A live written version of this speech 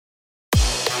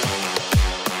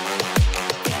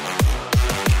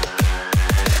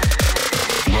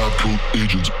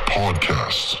Agents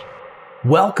Podcast.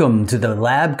 Welcome to the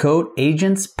Lab Coat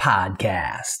Agents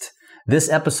Podcast. This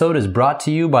episode is brought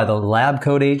to you by the Lab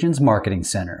Coat Agents Marketing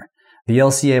Center. The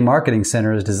LCA Marketing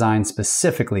Center is designed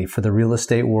specifically for the real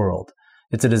estate world.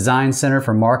 It's a design center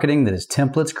for marketing that is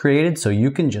templates created so you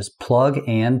can just plug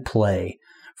and play.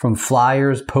 From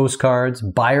flyers, postcards,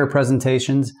 buyer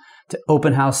presentations, to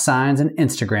open house signs and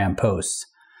Instagram posts.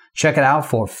 Check it out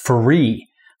for free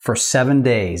for 7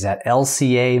 days at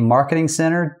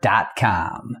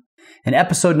lcamarketingcenter.com. In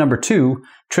episode number 2,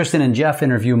 Tristan and Jeff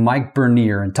interview Mike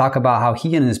Bernier and talk about how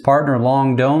he and his partner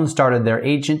Long Doan started their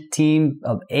agent team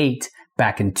of 8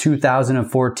 back in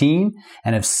 2014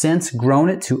 and have since grown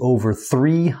it to over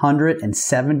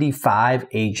 375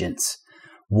 agents.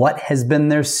 What has been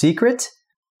their secret?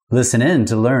 Listen in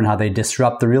to learn how they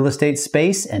disrupt the real estate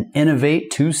space and innovate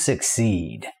to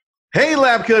succeed. Hey,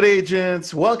 Lab Coat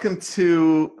Agents. Welcome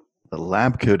to the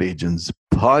Lab Coat Agents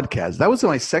Podcast. That was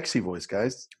my sexy voice,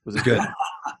 guys. Was it good?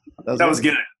 That was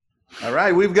good. All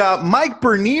right. We've got Mike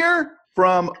Bernier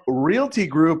from Realty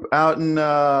Group out in,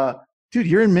 dude,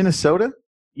 you're in Minnesota?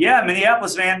 Yeah,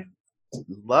 Minneapolis, man.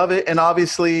 Love it. And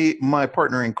obviously, my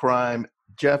partner in crime,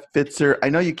 Jeff Fitzer. I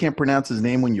know you can't pronounce his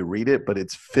name when you read it, but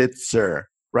it's Fitzer.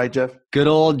 Right, Jeff? Good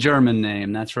old German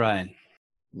name. That's right.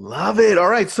 Love it. All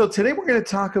right. So today we're going to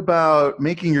talk about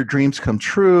making your dreams come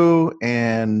true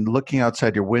and looking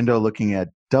outside your window, looking at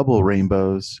double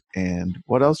rainbows. And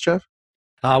what else, Jeff?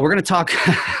 We're going to talk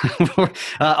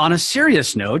on a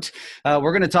serious note.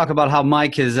 We're going to talk about how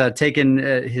Mike has taken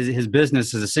his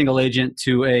business as a single agent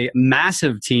to a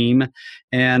massive team.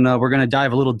 And we're going to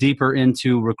dive a little deeper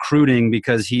into recruiting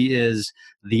because he is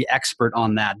the expert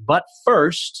on that. But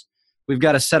first, we've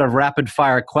got a set of rapid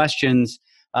fire questions.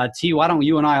 T, why don't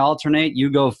you and I alternate? You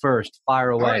go first. Fire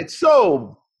away. All right.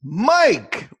 So,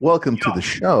 Mike, welcome to the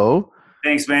show.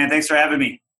 Thanks, man. Thanks for having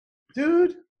me.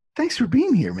 Dude, thanks for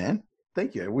being here, man.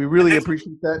 Thank you. We really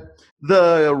appreciate that.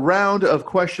 The round of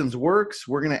questions works.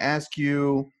 We're going to ask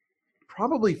you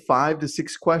probably 5 to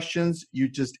 6 questions. You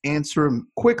just answer them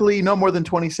quickly, no more than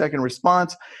 20-second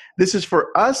response. This is for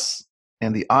us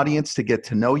and the audience to get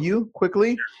to know you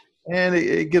quickly, and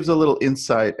it gives a little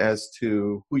insight as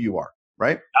to who you are.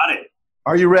 Right? Got it.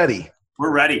 Are you ready?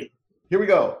 We're ready. Here we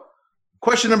go.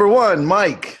 Question number 1,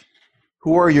 Mike.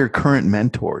 Who are your current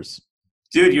mentors?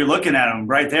 Dude, you're looking at them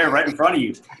right there, right in front of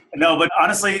you. No, but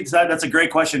honestly, that's a great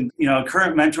question. You know,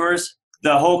 current mentors,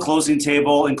 the whole closing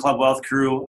table and Club Wealth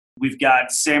crew. We've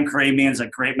got Sam Cramian's a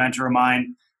great mentor of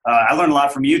mine. I learned a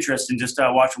lot from you, Tristan, just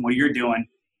watching what you're doing.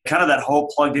 Kind of that whole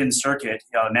plugged-in circuit,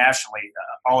 nationally,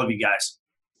 all of you guys.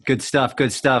 Good stuff.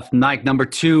 Good stuff. Mike, number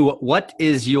 2, what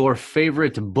is your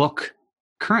favorite book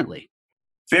currently?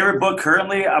 Favorite book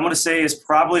currently, I'm going to say is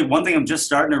probably one thing I'm just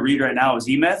starting to read right now is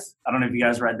E-Myth. I don't know if you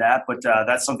guys read that, but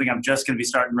that's something I'm just going to be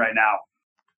starting right now.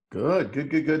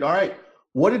 Good. All right.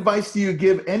 What advice do you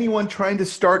give anyone trying to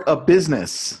start a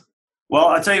business? Well,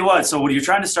 I'll tell you what. So when you're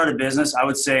trying to start a business, I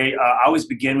would say always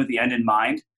begin with the end in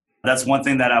mind. That's one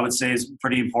thing that I would say is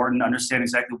pretty important, understand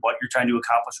exactly what you're trying to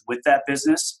accomplish with that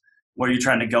business, where you're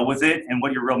trying to go with it, and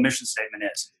what your real mission statement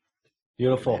is.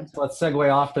 Beautiful. So let's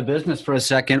segue off the business for a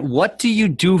second. What do you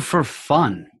do for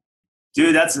fun?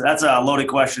 Dude, that's a loaded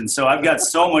question. So I've got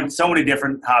so many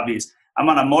different hobbies. I'm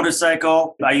on a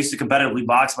motorcycle. I used to competitively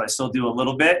box, but I still do a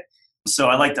little bit. So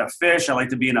I like to fish. I like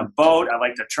to be in a boat. I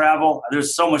like to travel.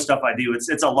 There's so much stuff I do. It's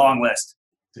a long list.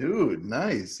 Dude,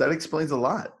 nice. That explains a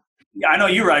lot. Yeah, I know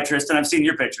you ride, Tristan. I've seen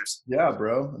your pictures. Yeah,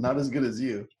 bro. Not as good as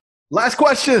you. Last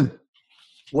question.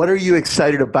 What are you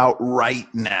excited about right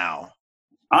now?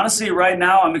 Honestly, right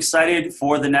now, I'm excited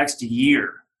for the next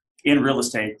year in real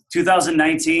estate.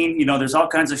 2019, there's all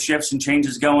kinds of shifts and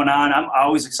changes going on. I'm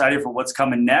always excited for what's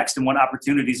coming next and what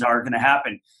opportunities are going to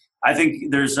happen. I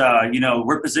think there's,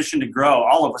 we're positioned to grow.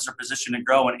 All of us are positioned to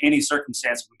grow in any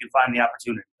circumstance if we can find the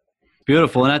opportunity.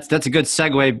 Beautiful. And that's a good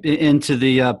segue into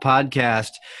the podcast,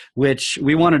 which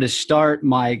we wanted to start,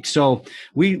 Mike. So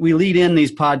we lead in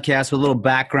these podcasts with a little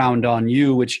background on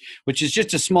you, which is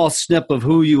just a small snip of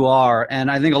who you are.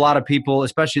 And I think a lot of people,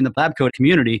 especially in the Lab Coat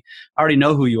community, already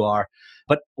know who you are.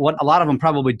 But what a lot of them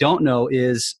probably don't know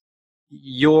is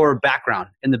your background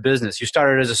in the business. You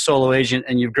started as a solo agent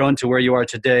and you've grown to where you are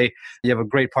today. You have a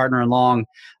great partner in Long.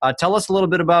 Tell us a little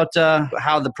bit about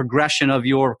how the progression of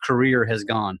your career has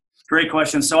gone. Great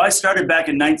question. So I started back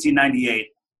in 1998,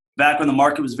 back when the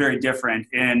market was very different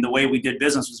and the way we did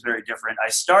business was very different. I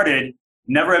started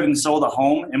never having sold a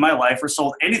home in my life or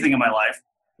sold anything in my life,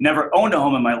 never owned a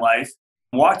home in my life,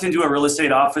 walked into a real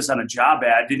estate office on a job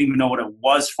ad, didn't even know what it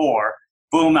was for.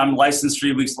 Boom, I'm licensed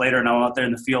 3 weeks later and I'm out there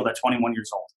in the field at 21 years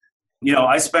old.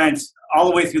 I spent all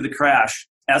the way through the crash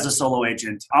as a solo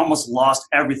agent. I almost lost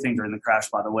everything during the crash,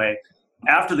 by the way.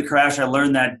 After the crash, I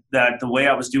learned that the way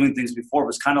I was doing things before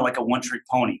was kind of like a one-trick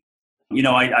pony.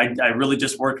 I really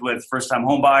just worked with first-time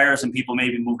home buyers and people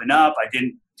maybe moving up. I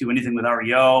didn't do anything with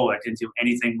REO. I didn't do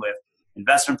anything with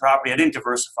investment property. I didn't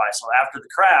diversify. So after the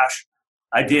crash,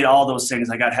 I did all those things.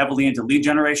 I got heavily into lead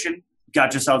generation,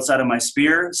 got just outside of my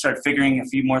sphere, started figuring a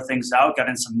few more things out, got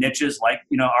in some niches like,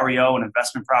 REO and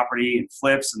investment property and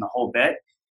flips and the whole bit.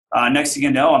 Next thing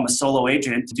you know, I'm a solo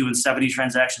agent doing 70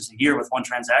 transactions a year with one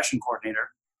transaction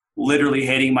coordinator, literally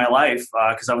hating my life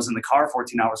because I was in the car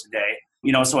 14 hours a day.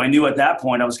 So I knew at that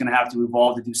point I was going to have to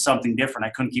evolve to do something different. I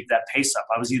couldn't keep that pace up.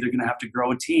 I was either going to have to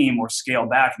grow a team or scale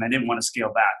back, and I didn't want to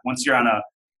scale back. Once you're on a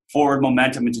forward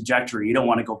momentum and trajectory, you don't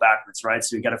want to go backwards, right?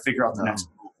 So you got to figure out the next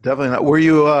move. Definitely not. Were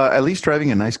you at least driving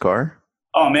a nice car?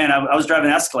 Oh, man, I was driving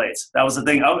Escalades. That was the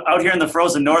thing. Out here in the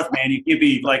frozen north, man, you can't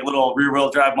be like little rear-wheel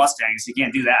drive Mustangs. You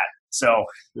can't do that. So,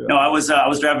 No, I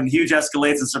was driving huge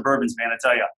Escalades and Suburbans, man, I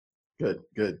tell you.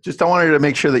 Good. Just I wanted to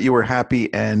make sure that you were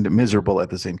happy and miserable at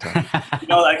the same time. I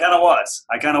kind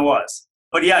of was.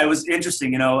 But yeah, it was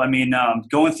interesting,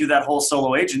 going through that whole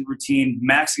solo agent routine,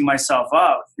 maxing myself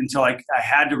up until I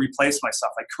had to replace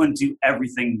myself. I couldn't do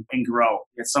everything and grow.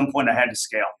 At some point I had to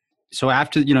scale. So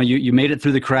after, you made it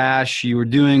through the crash, you were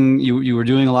doing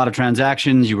a lot of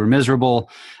transactions, you were miserable.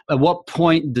 At what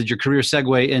point did your career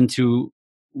segue into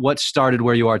what started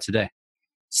where you are today?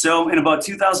 So in about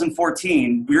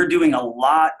 2014, we were doing a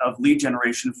lot of lead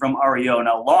generation from REO.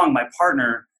 Now, Long, my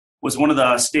partner, was one of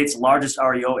the state's largest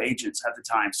REO agents at the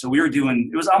time. So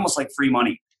it was almost like free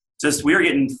money. We were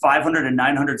getting 500 and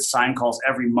 900 sign calls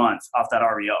every month off that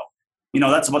REO.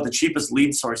 That's about the cheapest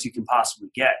lead source you can possibly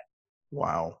get.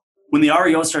 Wow. When the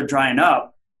REO started drying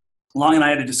up, Long and I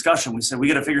had a discussion. We said, we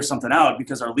got to figure something out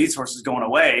because our lead source is going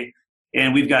away.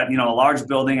 And we've got, a large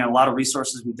building and a lot of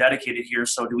resources we've dedicated here.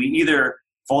 So do we either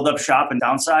fold up shop and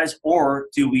downsize, or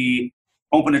do we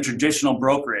open a traditional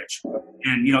brokerage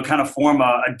and, kind of form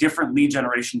a different lead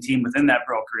generation team within that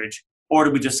brokerage, or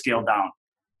do we just scale down?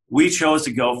 We chose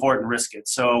to go for it and risk it.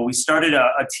 So we started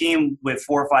a team with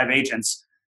 4 or 5 agents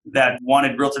that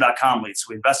wanted Realtor.com leads. So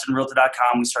we invested in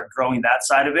Realtor.com. We started growing that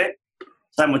side of it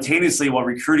simultaneously while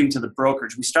recruiting to the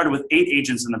brokerage. We started with 8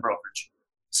 agents in the brokerage.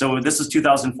 So this is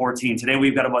 2014. Today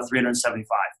we've got about 375.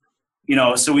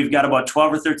 So we've got about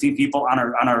 12 or 13 people on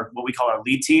our what we call our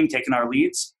lead team taking our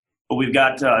leads, but we've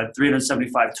got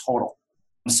 375 total.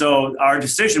 So our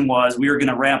decision was we were going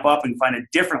to ramp up and find a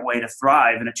different way to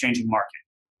thrive in a changing market.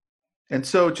 And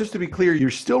so just to be clear, you're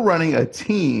still running a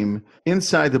team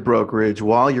inside the brokerage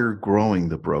while you're growing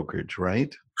the brokerage,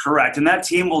 right? Correct. And that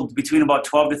team will, between about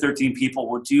 12 to 13 people,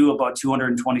 will do about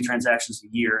 220 transactions a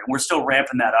year. And we're still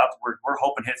ramping that up. We're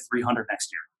hoping to hit 300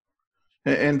 next year.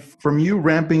 And from you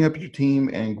ramping up your team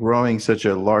and growing such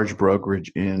a large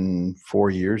brokerage in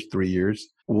 3 years,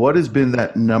 what has been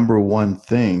that number one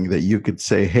thing that you could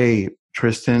say, hey,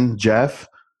 Tristan, Jeff,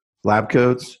 Lab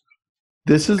Coats,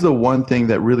 this is the one thing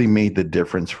that really made the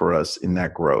difference for us in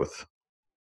that growth?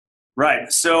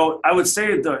 Right. So I would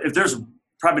say if there's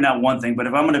probably not one thing, but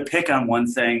if I'm going to pick on one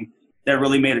thing that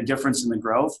really made a difference in the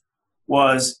growth,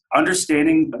 was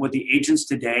understanding what the agents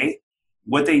today,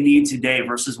 what they need today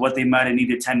versus what they might have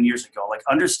needed 10 years ago. Like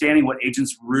understanding what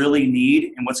agents really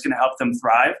need and what's going to help them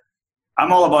thrive.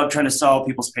 I'm all about trying to solve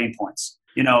people's pain points.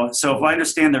 So if I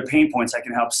understand their pain points, I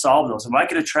can help solve those. If I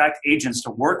can attract agents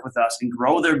to work with us and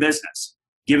grow their business,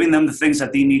 giving them the things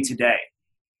that they need today.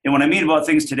 And when I mean about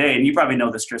things today, and you probably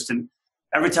know this, Tristan,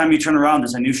 every time you turn around,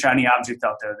 there's a new shiny object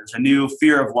out there. There's a new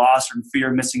fear of loss or fear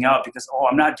of missing out because,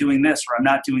 I'm not doing this or I'm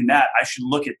not doing that. I should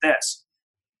look at this.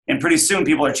 And pretty soon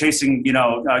people are chasing,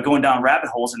 going down rabbit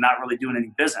holes and not really doing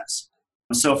any business.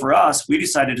 So for us, we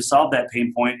decided to solve that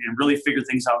pain point and really figure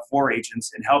things out for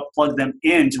agents and help plug them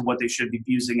into what they should be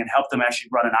using and help them actually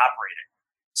run and operate it.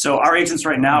 So our agents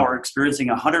right now are experiencing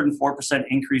a 104%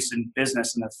 increase in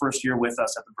business in their first year with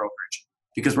us at the brokerage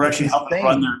because we're actually helping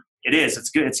run their, it's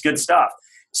good. It's good stuff.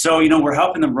 So, we're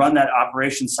helping them run that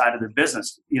operations side of their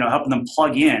business, helping them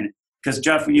plug in because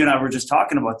Jeff, you and I were just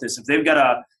talking about this. If they've got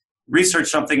to research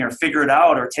something or figure it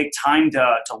out or take time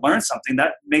to learn something,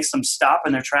 that makes them stop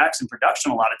in their tracks in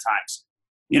production a lot of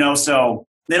times, so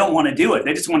they don't want to do it.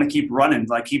 They just want to keep running,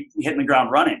 like keep hitting the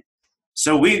ground running.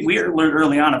 So we learned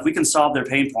early on, if we can solve their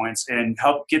pain points and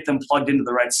help get them plugged into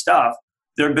the right stuff,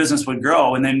 their business would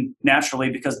grow. And then naturally,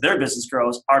 because their business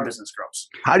grows, our business grows.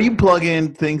 How do you plug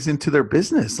in things into their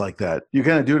business like that? You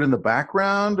kind of do it in the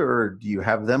background or do you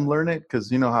have them learn it?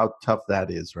 Because you know how tough that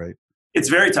is, right? It's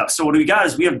very tough. So what we got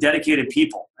is we have dedicated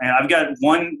people. And I've got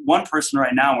one person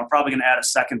right now, and we're probably going to add a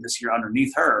second this year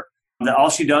underneath her, that all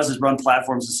she does is run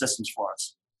platforms and systems for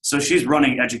us. So she's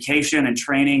running education and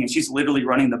training, and she's literally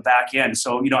running the back end.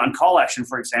 So, on Call Action,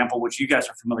 for example, which you guys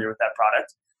are familiar with that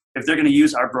product, if they're going to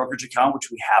use our brokerage account,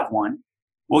 which we have one,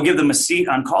 we'll give them a seat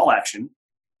on Call Action,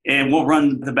 and we'll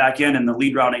run the back end and the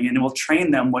lead routing, and we'll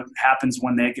train them what happens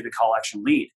when they get a Call Action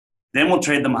lead. Then we'll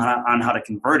train them on how to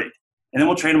convert it, and then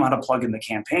we'll train them how to plug in the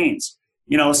campaigns.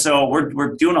 So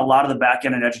we're doing a lot of the back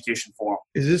end and education for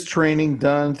them. Is this training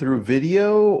done through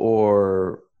video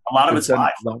or? A lot of it's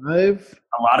live.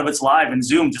 A lot of it's live in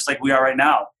Zoom, just like we are right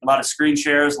now. A lot of screen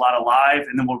shares, a lot of live,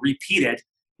 and then we'll repeat it.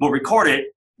 We'll record it.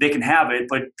 They can have it,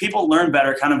 but people learn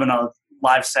better kind of in a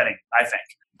live setting, I think.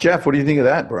 Jeff, what do you think of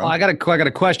that, bro? Well, I got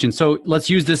a question. So let's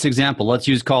use this example. Let's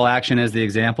use Call Action as the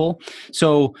example.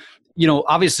 So,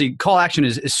 obviously Call Action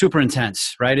is super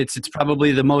intense, right? It's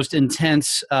probably the most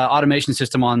intense automation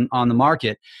system on the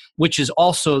market, which is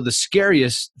also the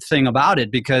scariest thing about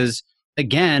it because,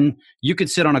 again, you could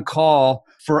sit on a call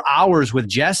for hours with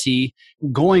Jesse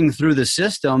going through the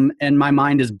system and my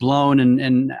mind is blown and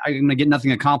I'm going to get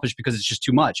nothing accomplished because it's just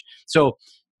too much. So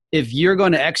if you're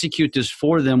going to execute this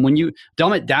for them, when you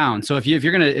dumb it down, so if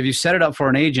you set it up for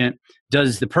an agent,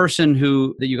 does the person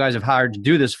that you guys have hired to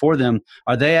do this for them,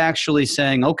 are they actually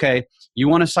saying, okay, you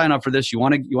want to sign up for this, you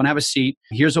want to have a seat,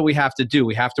 here's what we have to do.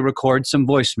 We have to record some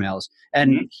voicemails.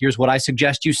 And here's what I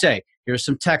suggest you say. Here's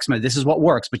some text message. This is what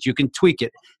works, but you can tweak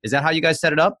it. Is that how you guys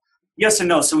set it up? Yes and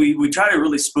no. So we try to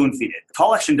really spoon feed it.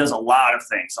 Call Action does a lot of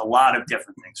things, a lot of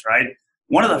different things, right?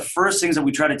 One of the first things that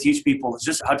we try to teach people is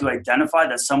just how to identify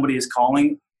that somebody is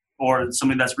calling or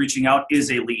somebody that's reaching out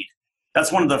is a lead.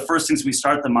 That's one of the first things we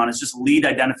start them on is just lead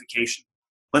identification.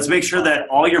 Let's make sure that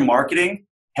all your marketing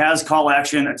has Call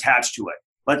Action attached to it.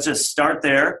 Let's just start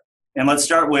there. And let's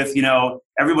start with,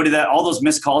 everybody all those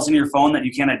missed calls in your phone that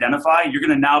you can't identify, you're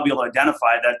going to now be able to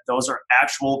identify that those are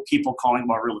actual people calling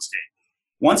about real estate.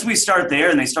 Once we start there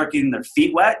and they start getting their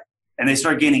feet wet and they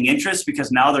start gaining interest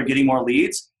because now they're getting more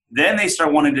leads, then they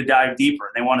start wanting to dive deeper.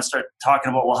 They want to start talking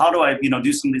about, well, how do I,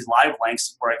 do some of these live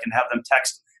links where I can have them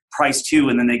text price 2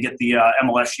 and then they get the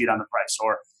MLS sheet on the price,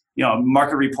 or,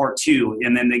 market report 2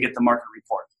 and then they get the market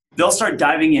report. They'll start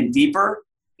diving in deeper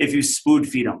if you spoon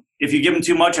feed them. If you give them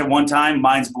too much at one time,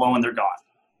 mind's blowing, they're gone.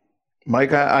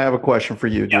 Mike, I have a question for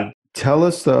you, dude. Yeah. Tell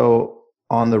us, though,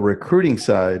 on the recruiting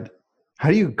side, how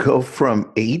do you go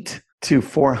from 8 to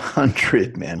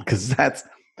 400, man? Because that's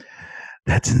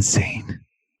insane.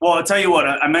 Well, I'll tell you what,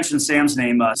 I mentioned Sam's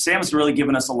name. Sam's really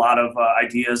given us a lot of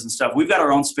ideas and stuff. We've got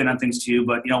our own spin on things too,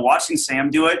 but watching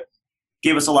Sam do it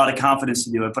gave us a lot of confidence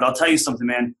to do it. But I'll tell you something,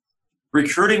 man.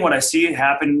 Recruiting, what I see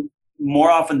happen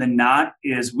more often than not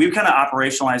is we've kind of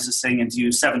operationalized this thing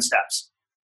into 7 steps.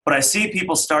 But I see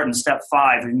people start in step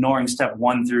 5, ignoring step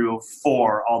 1 through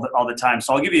 4 all the time.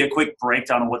 So I'll give you a quick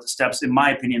breakdown of what the steps, in my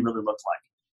opinion, really look like.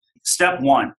 Step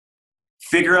 1.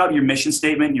 Figure out your mission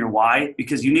statement and your why,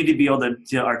 because you need to be able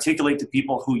to articulate to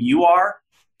people who you are,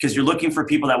 because you're looking for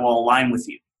people that will align with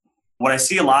you. What I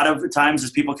see a lot of the times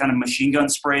is people kind of machine gun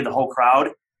spray the whole crowd,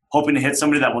 hoping to hit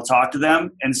somebody that will talk to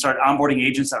them and start onboarding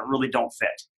agents that really don't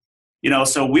fit.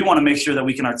 So we want to make sure that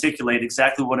we can articulate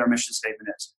exactly what our mission statement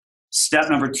is. Step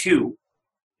number 2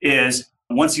 is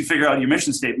once you figure out your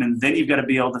mission statement, then you've got to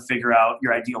be able to figure out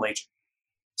your ideal agent.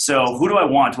 So who do I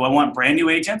want? Do I want brand new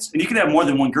agents? And you can have more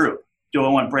than one group. Do I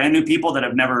want brand new people that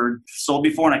have never sold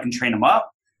before and I can train them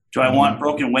up? Do I want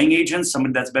broken wing agents,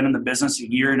 somebody that's been in the business a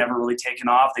year, never really taken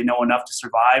off? They know enough to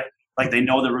survive, like they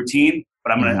know the routine,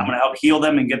 but I'm gonna help heal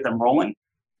them and get them rolling.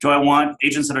 Do I want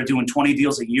agents that are doing 20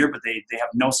 deals a year, but they have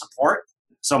no support?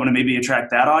 So I'm gonna maybe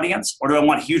attract that audience. Or do I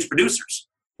want huge producers?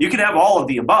 You can have all of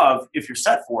the above if you're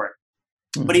set for it,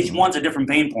 but each one's a different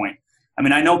pain point. I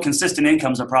mean, I know consistent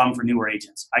income is a problem for newer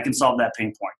agents. I can solve that pain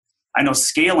point. I know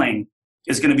scaling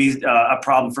is going to be a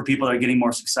problem for people that are getting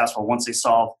more successful once they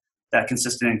solve that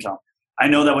consistent income. I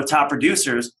know that with top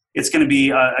producers, it's going to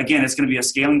be, it's going to be a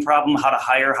scaling problem, how to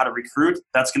hire, how to recruit.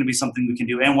 That's going to be something we can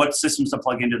do, and what systems to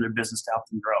plug into their business to help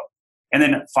them grow. And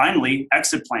then finally,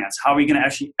 exit plans. How are you going to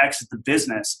actually exit the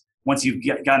business once you've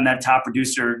gotten that top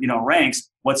producer, ranks?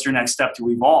 What's your next step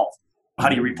to evolve? How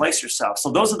do you replace yourself?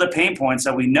 So those are the pain points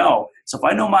that we know. So if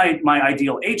I know my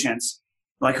ideal agents,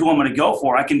 like who I'm going to go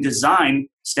for, I can design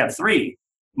step 3,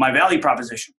 my value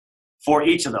proposition for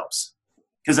each of those.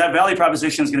 Because that value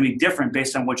proposition is going to be different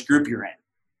based on which group you're in.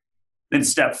 Then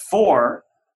step 4,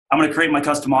 I'm going to create my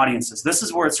custom audiences. This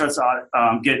is where it starts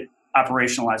to get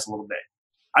operationalized a little bit.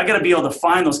 I got to be able to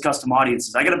find those custom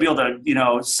audiences. I got to be able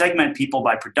to, segment people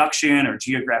by production or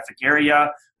geographic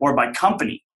area or by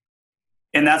company.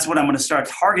 And that's when I'm going to start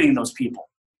targeting those people.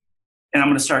 And I'm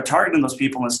going to start targeting those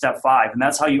people in step 5. And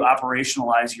that's how you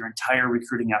operationalize your entire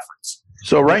recruiting efforts.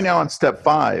 So right now on step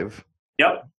 5,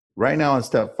 Yep. Right now in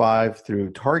step 5 through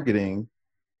targeting,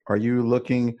 are you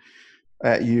looking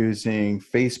at using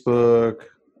Facebook,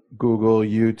 Google,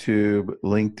 YouTube,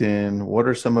 LinkedIn? What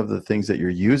are some of the things that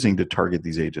you're using to target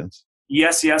these agents?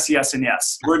 Yes, yes, yes, and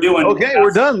yes. We're doing. Okay,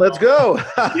 we're done. Let's go.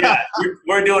 Yeah,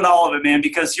 we're doing all of it, man,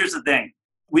 because here's the thing.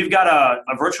 We've got a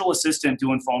virtual assistant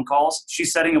doing phone calls.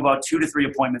 She's setting about 2 to 3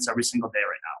 appointments every single day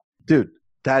right now. Dude,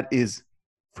 that is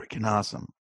freaking awesome.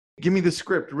 Give me the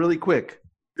script really quick.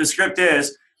 The script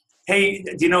is, hey,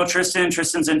 do you know Tristan?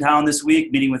 Tristan's in town this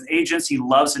week meeting with agents. He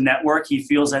loves to network. He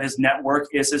feels that his network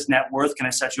is his net worth. Can I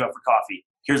set you up for coffee?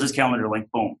 Here's his calendar link.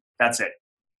 Boom. That's it.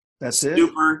 That's it?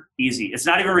 Super easy. It's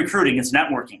not even recruiting. It's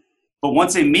networking. But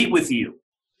once they meet with you,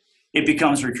 it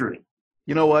becomes recruiting.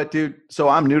 You know what, dude? So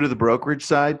I'm new to the brokerage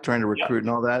side, trying to recruit and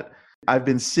all that. I've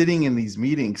been sitting in these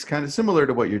meetings, kind of similar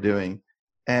to what you're doing,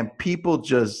 and people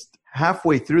just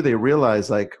halfway through, they realize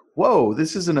like, whoa,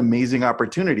 this is an amazing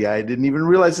opportunity. I didn't even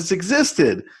realize this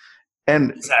existed.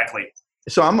 And exactly.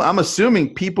 So I'm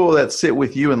assuming people that sit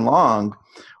with you and Long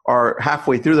are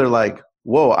halfway through. They're like,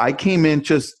 whoa, I came in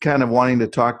just kind of wanting to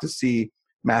talk to see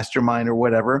Mastermind or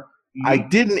whatever. Mm-hmm. I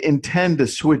didn't intend to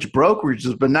switch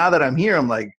brokerages, but now that I'm here, I'm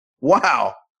like,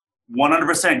 wow.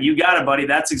 100%. You got it, buddy.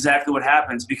 That's exactly what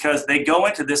happens because they go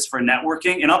into this for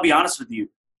networking. And I'll be honest with you,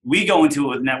 we go into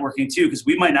it with networking too because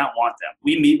we might not want them.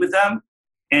 We meet with them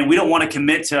and we don't want to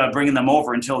commit to bringing them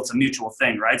over until it's a mutual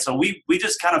thing, right? So we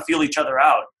just kind of feel each other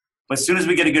out. But as soon as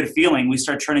we get a good feeling, we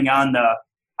start turning on I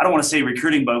don't want to say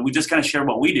recruiting, but we just kind of share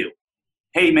what we do.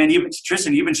 Hey, man,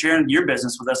 Tristan, you've been sharing your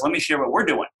business with us. Let me share what we're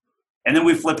doing. And then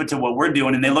we flip it to what we're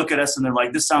doing, and they look at us, and they're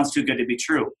like, this sounds too good to be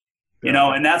true. You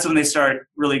know, and that's when they start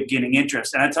really gaining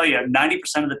interest. And I tell you,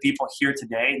 90% of the people here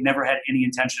today never had any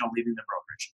intention of leaving the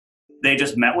brokerage. They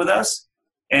just met with us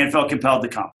and felt compelled to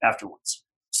come afterwards.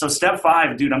 So step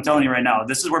 5, dude, I'm telling you right now,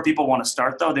 this is where people want to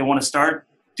start, though. They want to start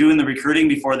doing the recruiting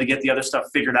before they get the other stuff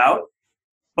figured out.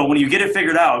 But when you get it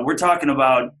figured out, we're talking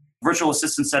about virtual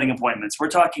assistant setting appointments. We're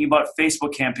talking about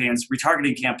Facebook campaigns,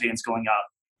 retargeting campaigns going out.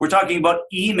 We're talking about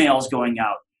emails going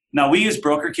out. Now, we use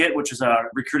BrokerKit, which is a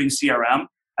recruiting CRM.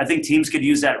 I think teams could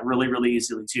use that really, really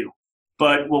easily too.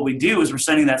 But what we do is we're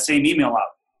sending that same email out.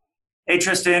 Hey,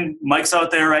 Tristan, Mike's out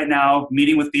there right now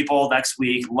meeting with people next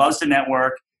week, loves to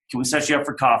network. Can we set you up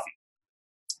for coffee?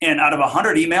 And out of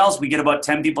 100 emails, we get about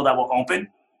 10 people that will open.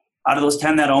 Out of those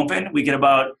 10 that open, we get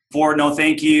about 4 no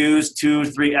thank yous, 2,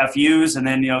 3 FUs, and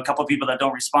then a couple of people that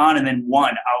don't respond, and then 1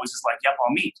 I was just like, yep,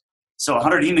 I'll meet. So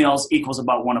 100 emails equals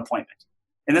about 1 appointment.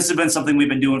 And this has been something we've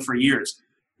been doing for years.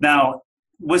 Now,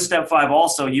 with step 5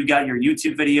 also, you've got your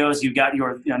YouTube videos, you've got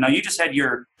your, now you just had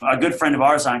a good friend of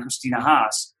ours on, Christina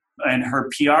Haas, and her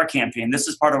PR campaign. This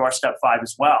is part of our step 5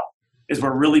 as well, is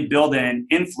we're really building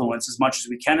influence as much as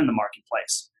we can in the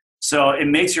marketplace. So it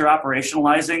makes your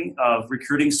operationalizing of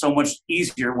recruiting so much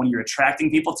easier when you're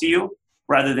attracting people to you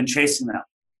rather than chasing them.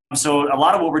 So a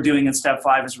lot of what we're doing in step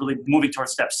 5 is really moving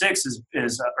towards step 6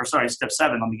 step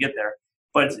 7, let me get there.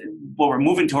 But what we're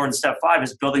moving towards step 5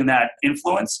 is building that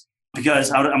influence,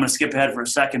 because I'm going to skip ahead for a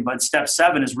second, but step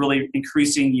 7 is really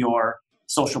increasing your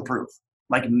social proof,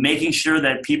 like making sure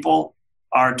that people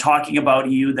are talking about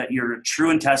you, that you're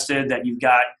true and tested, that you've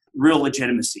got real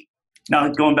legitimacy. Now,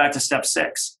 going back to step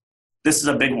 6, this is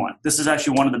a big one. This is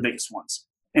actually one of the biggest ones.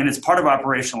 And it's part of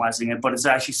operationalizing it, but it's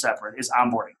actually separate, is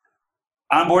onboarding.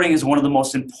 Onboarding is one of the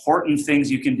most important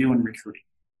things you can do in recruiting.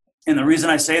 And the reason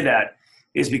I say that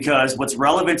is because what's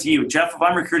relevant to you, Jeff, if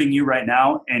I'm recruiting you right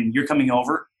now and you're coming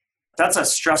over, that's a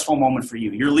stressful moment for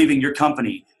you. You're leaving your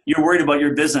company. You're worried about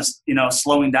your business,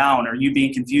 slowing down, or you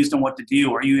being confused on what to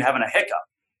do, or you having a hiccup.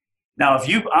 Now, if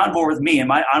you onboard with me and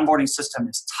my onboarding system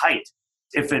is tight,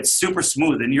 if it's super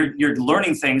smooth and you're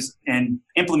learning things and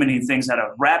implementing things at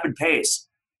a rapid pace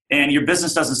and your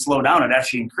business doesn't slow down, it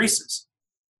actually increases.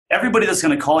 Everybody that's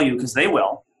going to call you, because they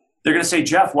will, they're going to say,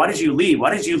 Jeff, why did you leave?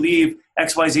 Why did you leave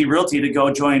XYZ Realty to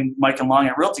go join Mike and Long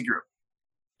at Realty Group?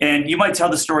 And you might tell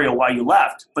the story of why you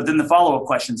left, but then the follow-up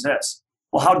question is this: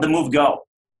 well, how did the move go?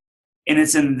 And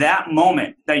it's in that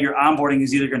moment that your onboarding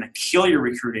is either going to kill your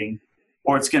recruiting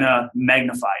or it's going to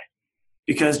magnify it.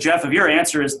 Because, Jeff, if your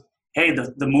answer is, hey,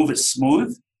 the move is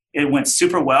smooth, it went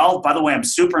super well, by the way, I'm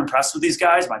super impressed with these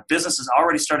guys, my business is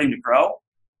already starting to grow,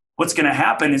 what's going to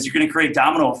happen is you're going to create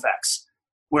domino effects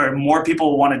where more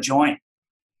people will want to join.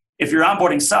 If your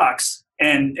onboarding sucks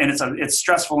and it's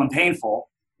stressful and painful,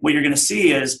 what you're going to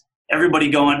see is everybody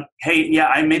going, hey, yeah,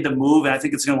 I made the move and I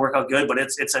think it's going to work out good, but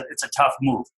it's a tough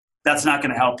move. That's not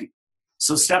going to help you.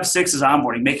 So step 6 is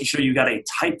onboarding, making sure you got a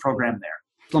tight program there.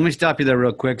 Let me stop you there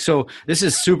real quick. So this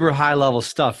is super high level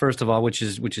stuff, first of all, which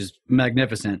is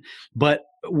magnificent. But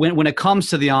when it comes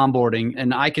to the onboarding,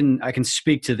 and I can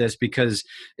speak to this because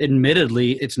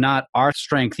admittedly it's not our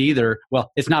strength either.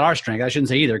 Well, it's not our strength. I shouldn't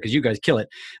say either because you guys kill it.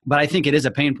 But I think it is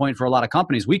a pain point for a lot of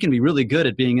companies. We can be really good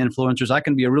at being influencers. I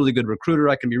can be a really good recruiter.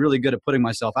 I can be really good at putting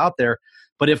myself out there.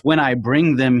 But if when I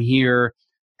bring them here,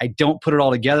 I don't put it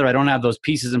all together, I don't have those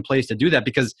pieces in place to do that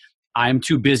because I'm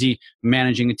too busy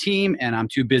managing a team and I'm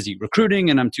too busy recruiting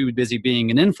and I'm too busy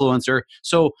being an influencer.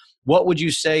 So what would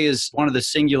you say is one of the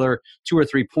singular 2 or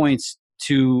 3 points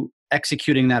to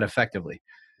executing that effectively?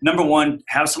 Number one,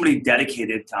 have somebody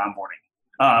dedicated to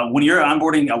onboarding. When you're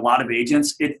onboarding a lot of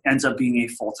agents, it ends up being a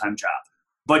full-time job.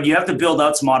 But you have to build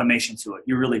out some automation to it.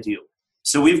 You really do.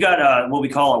 So we've got what we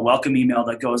call a welcome email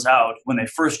that goes out when they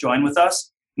first join with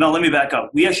us. No, let me back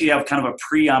up. We actually have kind of a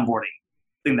pre-onboarding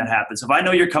thing that happens. If I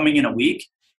know you're coming in a week,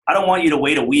 I don't want you to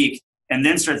wait a week and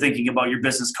then start thinking about your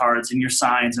business cards and your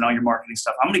signs and all your marketing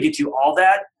stuff. I'm going to get you all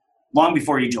that long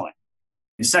before you join.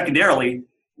 And secondarily,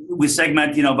 we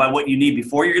segment, by what you need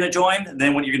before you're going to join, and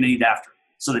then what you're going to need after.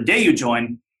 So the day you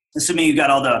join, assuming you got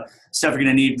all the stuff you're going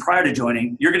to need prior to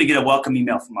joining, you're going to get a welcome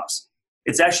email from us.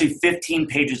 It's actually 15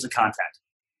 pages of content,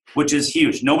 which is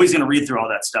huge. Nobody's going to read through all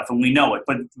that stuff, and we know it.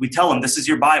 But we tell them, this is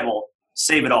your Bible.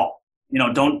 Save it all.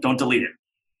 Don't delete it.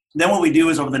 Then what we do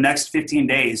is over the next 15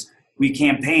 days, we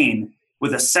campaign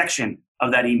with a section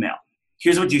of that email.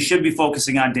 Here's what you should be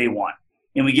focusing on day one.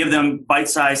 And we give them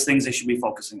bite-sized things they should be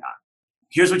focusing on.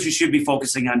 Here's what you should be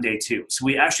focusing on day two. So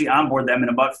we actually onboard them in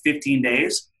about 15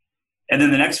 days. And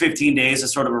then the next 15 days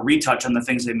is sort of a retouch on the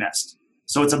things they missed.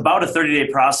 So it's about a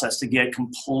 30-day process to get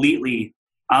completely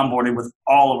onboarded with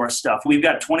all of our stuff. We've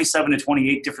got 27 to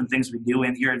 28 different things we do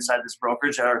in here inside this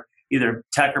brokerage that are either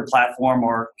tech or platform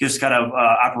or just kind of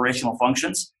operational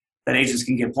functions that agents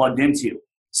can get plugged into.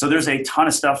 So there's a ton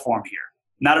of stuff for them here.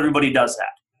 Not everybody does that.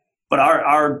 But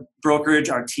our brokerage,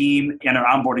 our team, and our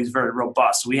onboarding is very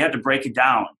robust. So we had to break it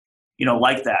down,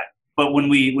 like that. But when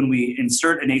we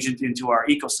insert an agent into our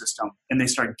ecosystem and they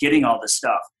start getting all this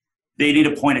stuff, they need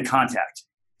a point of contact.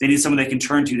 They need someone they can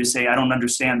turn to say, I don't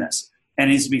understand this. And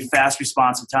it needs to be fast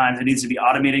responsive times. It needs to be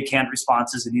automated canned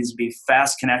responses. It needs to be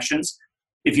fast connections.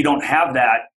 If you don't have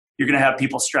that, you're going to have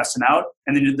people stressing out,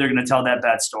 and then they're going to tell that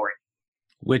bad story.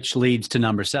 Which leads to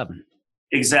number 7.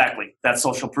 Exactly. That's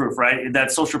social proof, right?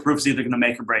 That social proof is either going to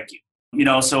make or break you.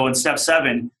 So in step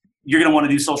 7, you're going to want to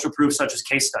do social proof such as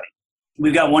case study.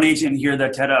 We've got one agent here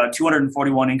that had a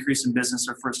 241 increase in business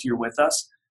her first year with us.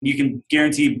 You can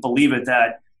believe it,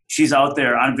 that she's out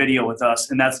there on video with us,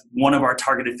 and that's one of our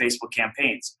targeted Facebook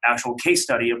campaigns, actual case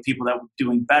study of people that were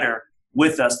doing better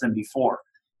with us than before.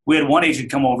 We had one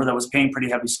agent come over that was paying pretty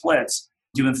heavy splits,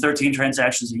 doing 13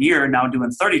 transactions a year, now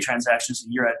doing 30 transactions a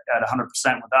year at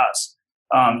 100% with us.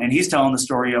 And he's telling the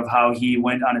story of how he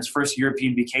went on his first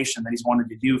European vacation that he's wanted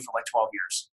to do for like 12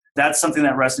 years. That's something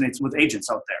that resonates with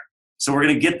agents out there. So we're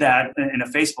going to get that in a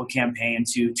Facebook campaign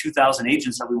to 2,000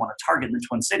 agents that we want to target in the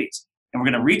Twin Cities. And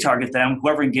we're going to retarget them,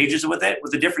 whoever engages with it,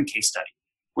 with a different case study.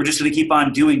 We're just going to keep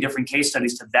on doing different case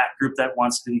studies to that group that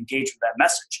wants to engage with that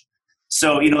message.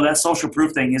 So, that social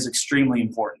proof thing is extremely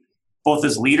important. Both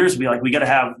as leaders, we got to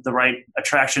have the right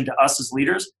attraction to us as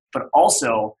leaders, but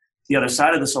also the other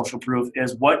side of the social proof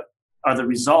is what are the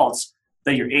results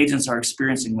that your agents are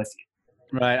experiencing with you.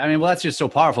 Right. I mean, well, that's just so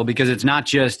powerful because you're not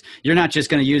just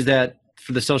going to use that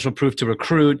for the social proof to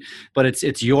recruit, but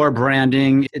it's your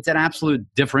branding. It's an absolute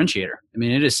differentiator. I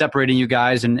mean, it is separating you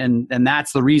guys, and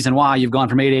that's the reason why you've gone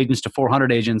from 8 agents to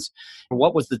 400 agents.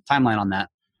 What was the timeline on that?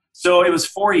 So it was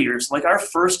 4 years. Like our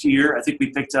first year, I think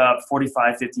we picked up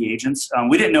 45, 50 agents.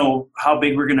 We didn't know how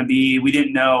big we're going to be. We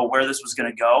didn't know where this was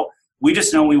going to go. We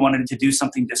just know we wanted to do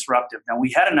something disruptive. Now,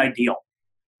 we had an ideal.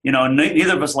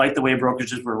 Neither of us liked the way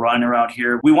brokerages were run around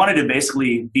here. We wanted to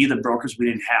basically be the brokers we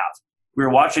didn't have. We were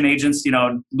watching agents,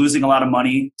 losing a lot of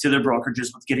money to their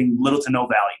brokerages with getting little to no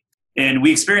value. And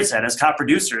we experienced that as top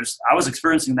producers. I was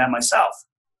experiencing that myself.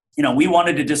 We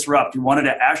wanted to disrupt. We wanted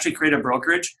to actually create a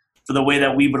brokerage for the way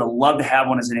that we would have loved to have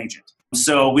one as an agent.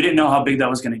 So we didn't know how big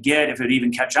that was going to get, if it would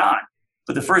even catch on.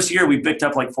 But the first year, we picked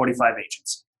up like 45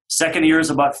 agents. Second year is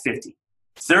about 50.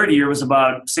 Third year was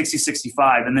about 60,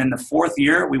 65. And then the fourth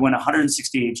year, we went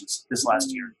 160 agents this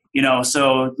last year.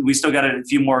 So we still got a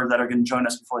few more that are going to join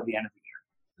us before the end of the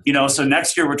year. So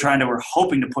next year, we're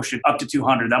hoping to push it up to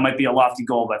 200. That might be a lofty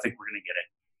goal, but I think we're going to get it.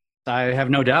 I have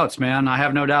no doubts, man. I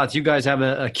have no doubts. You guys have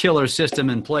a killer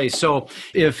system in place. So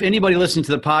if anybody listening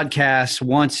to the podcast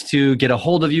wants to get a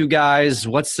hold of you guys,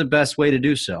 what's the best way to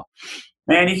do so?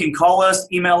 Man, you can call us,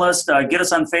 email us, get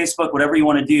us on Facebook, whatever you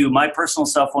want to do. My personal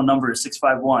cell phone number is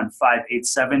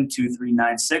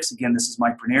 651-587-2396. Again, this is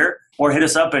Mike Bernier. Or hit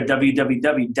us up at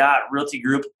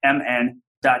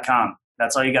www.realtygroupmn.com.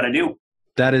 that's all you got to do.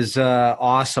 That is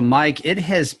awesome, Mike. It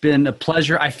has been a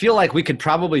pleasure. I feel like we could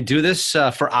probably do this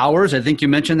for hours. I think you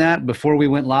mentioned that before we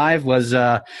went live was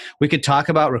we could talk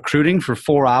about recruiting for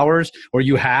 4 hours, or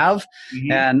you have,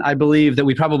 and I believe that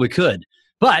we probably could.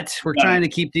 But we're trying to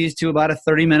keep these to about a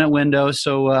 30-minute window,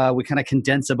 so we kind of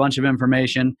condense a bunch of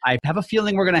information. I have a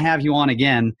feeling we're going to have you on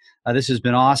again. This has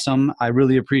been awesome. I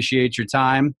really appreciate your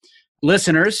time.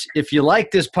 Listeners, if you like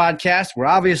this podcast, we're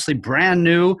obviously brand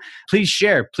new. Please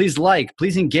share, please like,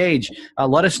 please engage.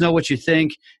 Let us know what you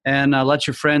think, and let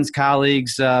your friends,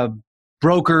 colleagues,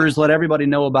 brokers, let everybody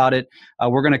know about it.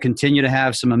 We're going to continue to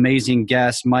have some amazing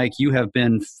guests. Mike, you have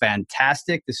been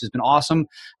fantastic. This has been awesome.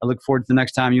 I look forward to the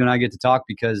next time you and I get to talk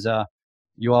because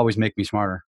you always make me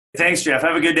smarter. Thanks, Jeff.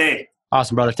 Have a good day.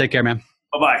 Awesome, brother. Take care, man.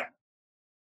 Bye-bye.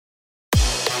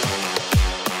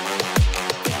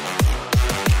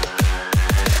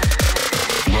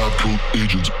 Lab Coat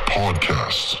Agents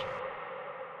Podcast.